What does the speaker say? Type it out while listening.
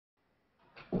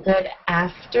Good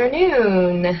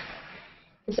afternoon.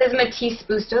 This is Matisse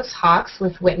Bustos-Hawks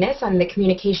with Witness. I'm the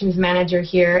communications manager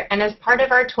here, and as part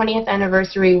of our 20th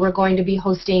anniversary, we're going to be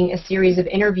hosting a series of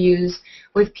interviews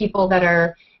with people that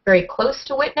are very close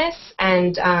to Witness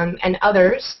and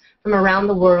others from around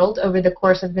the world over the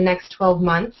course of the next 12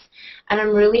 months. And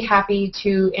I'm really happy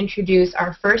to introduce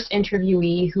our first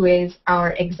interviewee, who is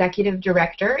our Executive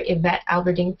Director, Yvette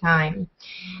Alberdingk-Thijm.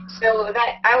 So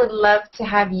Yvette, I would love to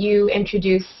have you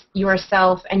introduce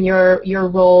yourself and your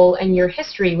role and your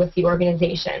history with the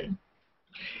organization.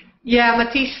 Yeah,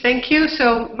 Matisse, thank you.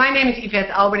 So my name is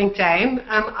Yvette Alberdingk-Thijm.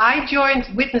 I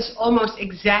joined Witness almost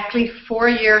exactly 4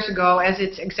 years ago as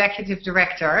its Executive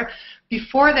Director.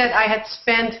 Before that, I had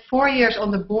spent 4 years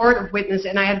on the board of Witness,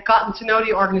 and I had gotten to know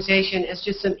the organization as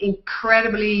just an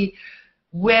incredibly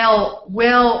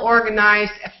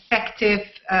well-organized, effective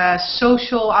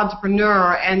social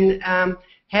entrepreneur, and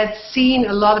had seen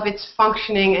a lot of its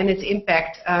functioning and its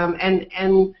impact.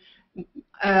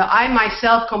 I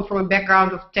myself come from a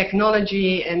background of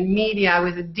technology and media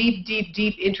with a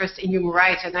deep interest in human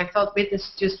rights, and I thought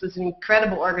Witness just was an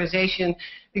incredible organization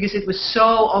because it was so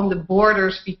on the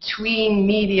borders between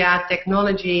media,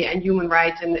 technology, and human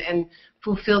rights, and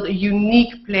fulfilled a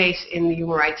unique place in the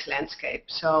human rights landscape.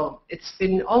 So it's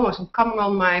been almost coming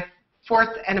on my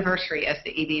 4th anniversary as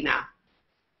the ED now.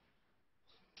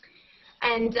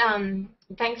 And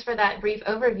thanks for that brief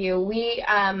overview. We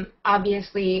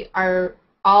obviously are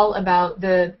all about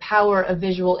the power of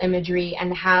visual imagery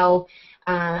and how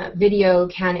video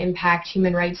can impact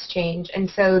human rights change. And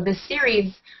so the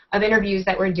series of interviews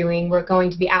that we're doing, we're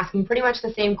going to be asking pretty much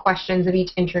the same questions of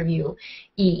each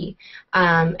interviewee.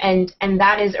 And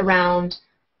that is around,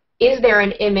 is there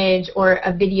an image or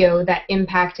a video that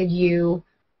impacted you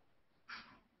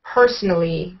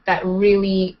personally that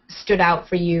really stood out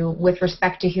for you with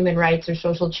respect to human rights or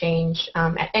social change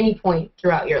at any point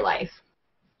throughout your life?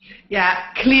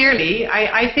 Yeah, clearly.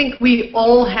 I think we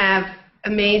all have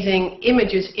amazing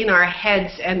images in our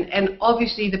heads, and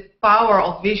obviously the power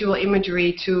of visual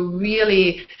imagery to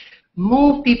really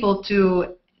move people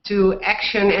to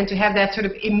action and to have that sort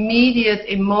of immediate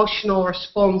emotional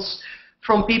response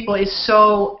from people is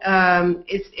so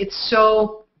it's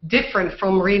so different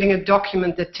from reading a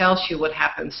document that tells you what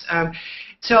happens.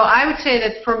 So I would say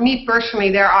that for me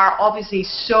personally, there are obviously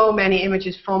so many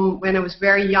images from when I was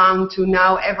very young to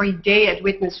now. Every day at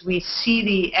Witness, we see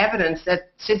the evidence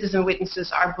that citizen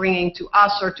witnesses are bringing to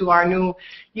us or to our new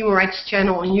human rights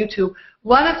channel on YouTube.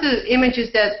 One of the images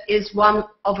that is one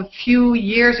of a few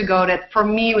years ago that for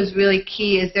me was really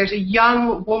key is there's a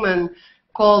young woman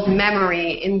called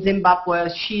Memory in Zimbabwe.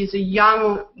 She's a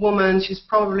young woman. She's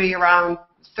probably around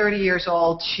 30 years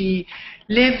old. She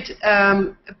lived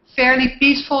a fairly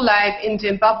peaceful life in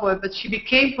Zimbabwe, but she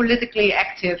became politically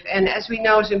active. And as we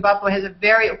know, Zimbabwe has a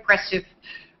very oppressive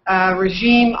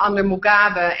regime under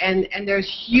Mugabe, and there's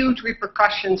huge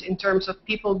repercussions in terms of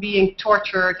people being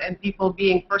tortured and people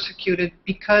being persecuted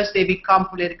because they become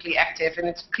politically active. And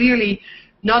it's clearly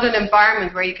not an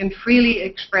environment where you can freely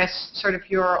express sort of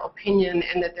your opinion,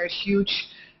 and that there's huge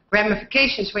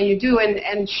ramifications when you do.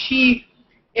 And she,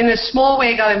 in a small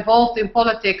way, got involved in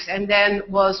politics and then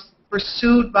was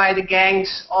pursued by the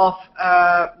gangs of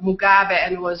Mugabe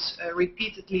and was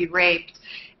repeatedly raped.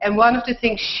 And one of the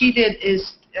things she did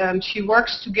is she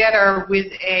works together with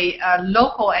a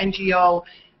local NGO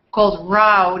called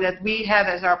RAW that we have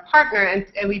as our partner, and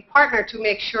we partner to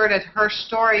make sure that her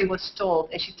story was told.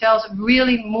 And she tells a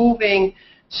really moving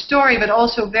story, but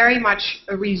also very much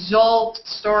a resolved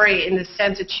story in the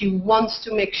sense that she wants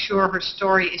to make sure her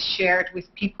story is shared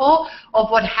with people of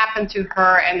what happened to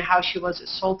her and how she was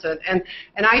assaulted. And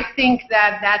I think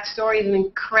that that story is an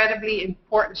incredibly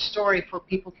important story for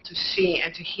people to see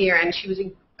and to hear, and she was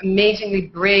amazingly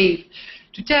brave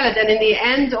to tell it. And in the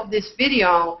end of this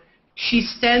video, she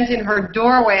stands in her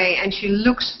doorway and she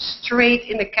looks straight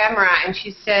in the camera and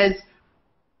she says,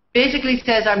 basically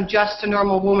says, "I'm just a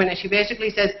normal woman," and she basically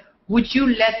says, "Would you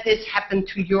let this happen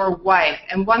to your wife?"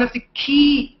 And one of the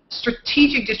key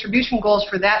strategic distribution goals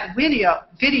for that video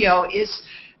is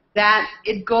that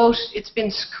it's been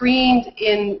screened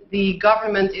in the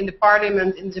government, in the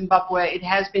parliament in Zimbabwe. It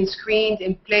has been screened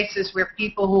in places where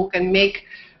people who can make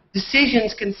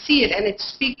decisions can see it, and it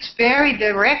speaks very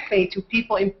directly to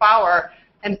people in power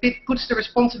and puts the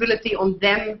responsibility on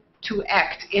them to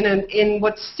act in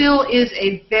what still is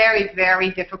a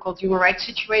very difficult human rights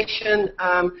situation.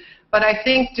 But I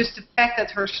think just the fact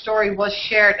that her story was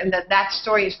shared and that that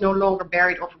story is no longer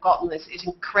buried or forgotten is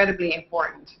incredibly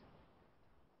important.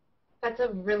 That's a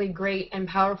really great and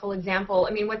powerful example.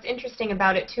 I mean, what's interesting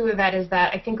about it too, Yvette, is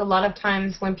that I think a lot of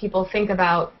times when people think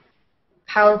about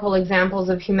powerful examples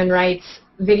of human rights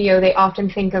video, they often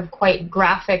think of quite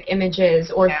graphic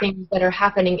images or things that are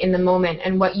happening in the moment.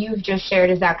 And what you've just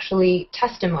shared is actually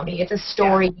testimony. It's a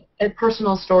story, a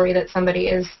personal story that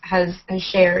somebody has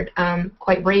shared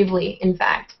quite bravely, in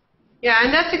fact. Yeah,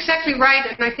 and that's exactly right.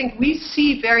 And I think we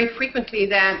see very frequently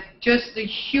that just the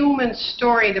human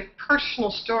story, the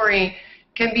personal story,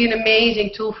 can be an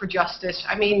amazing tool for justice.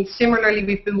 I mean, similarly,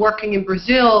 we've been working in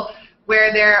Brazil,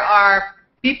 where there are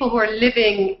people who are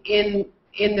living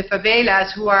in the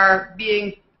favelas who are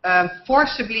being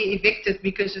forcibly evicted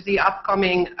because of the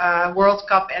upcoming World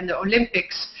Cup and the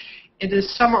Olympics, the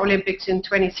Summer Olympics in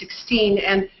 2016.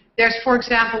 And there's, for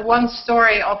example, one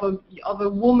story of a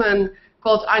woman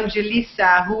called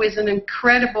Angelisa, who is an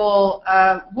incredible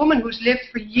woman who's lived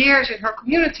for years in her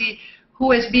community,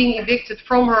 who is being evicted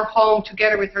from her home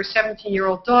together with her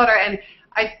 17-year-old daughter. And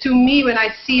to me, when I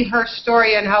see her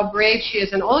story and how brave she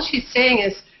is, and all she's saying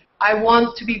is, I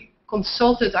want to be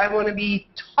consulted, I want to be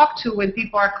talked to when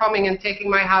people are coming and taking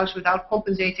my house without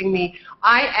compensating me.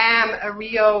 I am a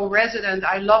Rio resident,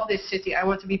 I love this city, I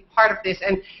want to be part of this.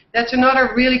 And that's another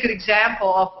really good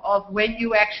example of when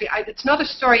you actually, it's not a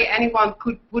story anyone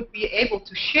would be able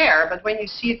to share, but when you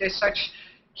see it, there's such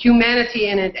humanity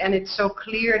in it, and it's so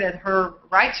clear that her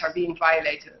rights are being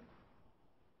violated.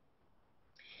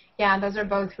 Yeah, those are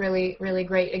both really, really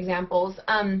great examples.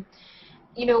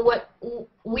 You know, what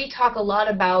we talk a lot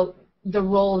about the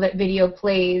role that video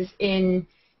plays in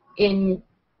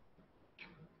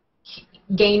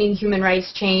gaining human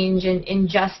rights change and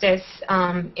injustice,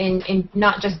 in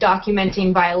not just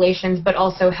documenting violations, but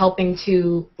also helping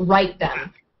to right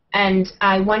them. And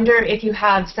I wonder if you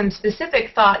have some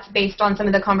specific thoughts based on some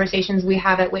of the conversations we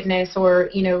have at Witness, or,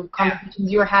 you know, conversations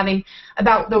you are having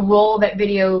about the role that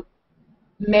video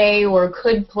may or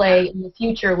could play in the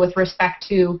future with respect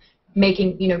to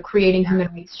making, you know, creating human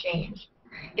rights change.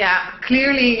 Yeah,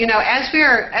 clearly, you know, as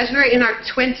we're in our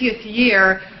 20th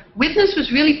year, Witness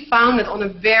was really founded on a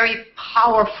very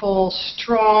powerful,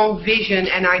 strong vision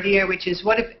and idea, which is,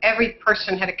 what if every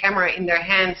person had a camera in their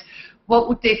hands? What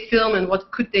would they film and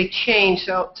what could they change?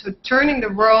 So turning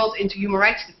the world into human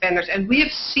rights defenders. And we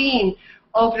have seen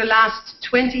over the last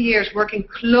 20 years, working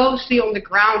closely on the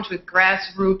ground with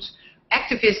grassroots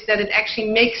activists, that it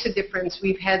actually makes a difference.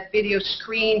 We've had videos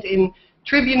screened in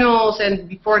tribunals and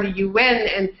before the UN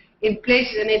and in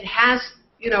places, and it has,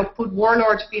 you know, put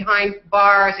warlords behind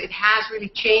bars. It has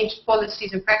really changed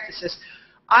policies and practices.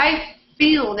 I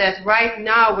feel that right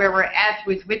now, where we're at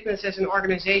with Witness as an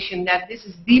organization, that this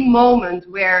is the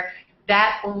moment where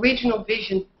that original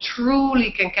vision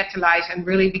truly can catalyze and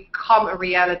really become a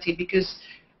reality, because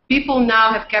people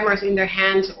now have cameras in their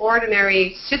hands.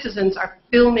 Ordinary citizens are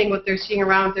filming what they're seeing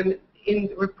around them in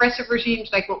repressive regimes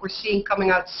like what we're seeing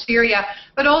coming out of Syria,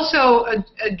 but also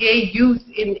a gay youth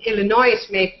in Illinois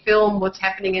may film what's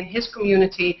happening in his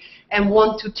community and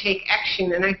want to take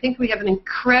action. And I think we have an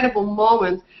incredible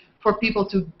moment for people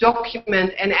to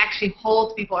document and actually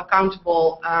hold people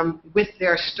accountable with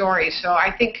their stories. So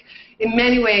I think in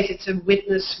many ways it's a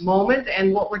Witness moment,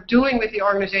 and what we're doing with the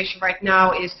organization right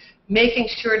now is making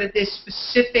sure that this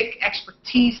specific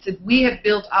expertise that we have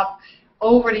built up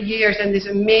over the years and this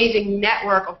amazing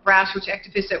network of grassroots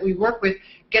activists that we work with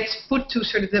gets put to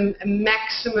sort of the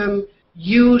maximum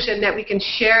use, and that we can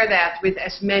share that with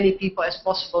as many people as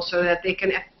possible so that they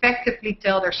can effectively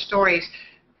tell their stories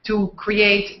to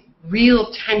create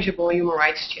real, tangible human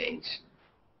rights change.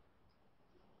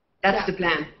 That's the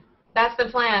plan. That's the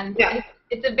plan. Yeah.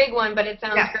 It's a big one, but it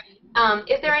sounds great.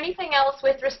 Is there anything else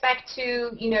with respect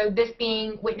to, you know, this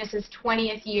being Witness's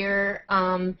 20th year,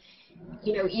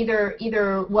 you know,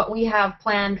 either what we have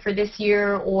planned for this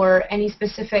year or any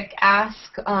specific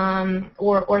ask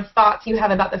or thoughts you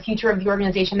have about the future of the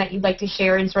organization that you'd like to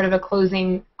share in sort of a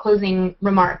closing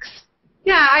remarks?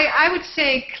 Yeah, I would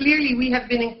say clearly we have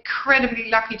been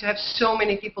incredibly lucky to have so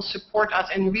many people support us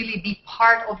and really be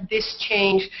part of this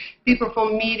change. People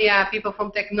from media, people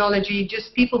from technology,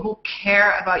 just people who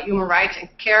care about human rights and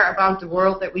care about the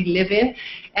world that we live in.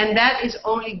 And that is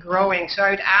only growing. So I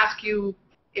would ask you,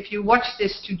 if you watch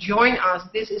this, to join us.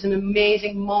 This is an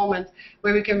amazing moment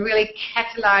where we can really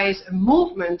catalyze a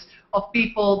movement of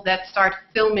people that start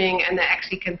filming and that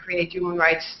actually can create human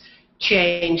rights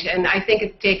change. And I think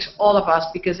it takes all of us,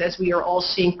 because as we are all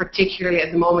seeing, particularly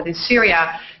at the moment in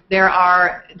Syria,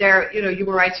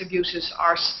 human rights abuses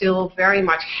are still very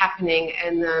much happening,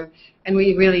 and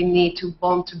we really need to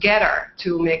bond together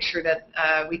to make sure that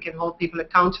we can hold people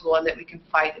accountable and that we can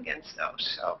fight against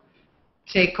those. So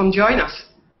come join us.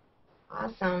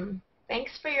 Awesome.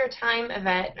 Thanks for your time,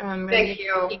 Yvette. Thank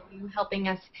you. Helping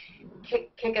us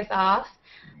kick us off.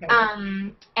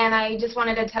 And I just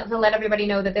wanted to let everybody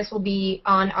know that this will be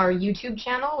on our YouTube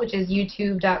channel, which is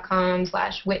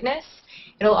youtube.com/witness.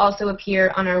 It'll also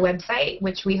appear on our website,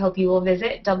 which we hope you will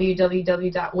visit,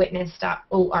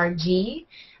 www.witness.org.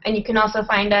 And you can also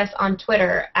find us on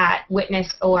Twitter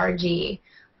 @witnessorg.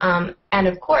 And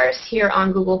of course, here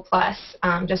on Google+,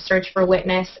 just search for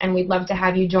Witness, and we'd love to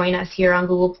have you join us here on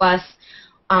Google+,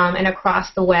 and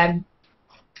across the web.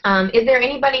 Is there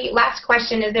anybody, last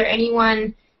question, is there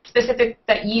anyone specific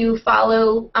that you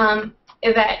follow,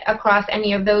 Yvette, across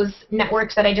any of those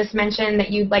networks that I just mentioned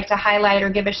that you'd like to highlight or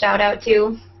give a shout out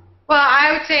to? Well,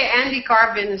 I would say Andy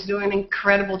Carvin is doing an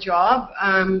incredible job.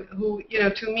 Who,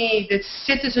 to me, the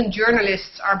citizen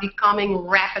journalists are becoming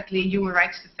rapidly human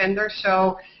rights defenders.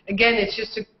 So again, it's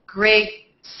just a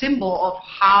great symbol of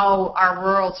how our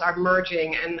worlds are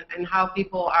merging and how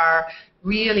people are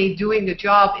really doing the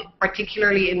job,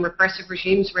 particularly in repressive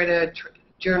regimes where the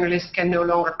journalists can no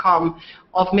longer come,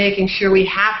 of making sure we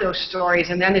have those stories,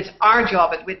 and then it's our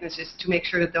job as witnesses to make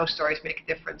sure that those stories make a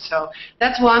difference. So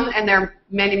that's one, and there are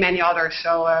many, many others.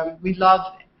 So we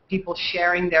love people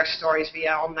sharing their stories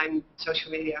via online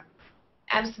social media.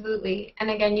 Absolutely.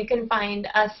 And again, you can find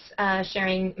us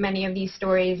sharing many of these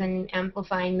stories and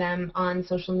amplifying them on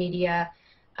social media.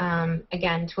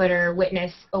 Again, Twitter,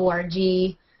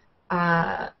 Witness.org,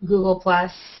 Google+,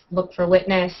 look for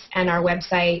Witness, and our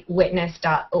website,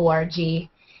 witness.org.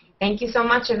 Thank you so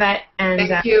much, Yvette. And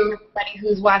thank you. Everybody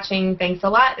who's watching, thanks a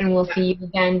lot, and we'll see you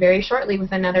again very shortly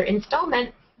with another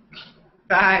installment.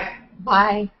 Bye.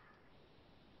 Bye.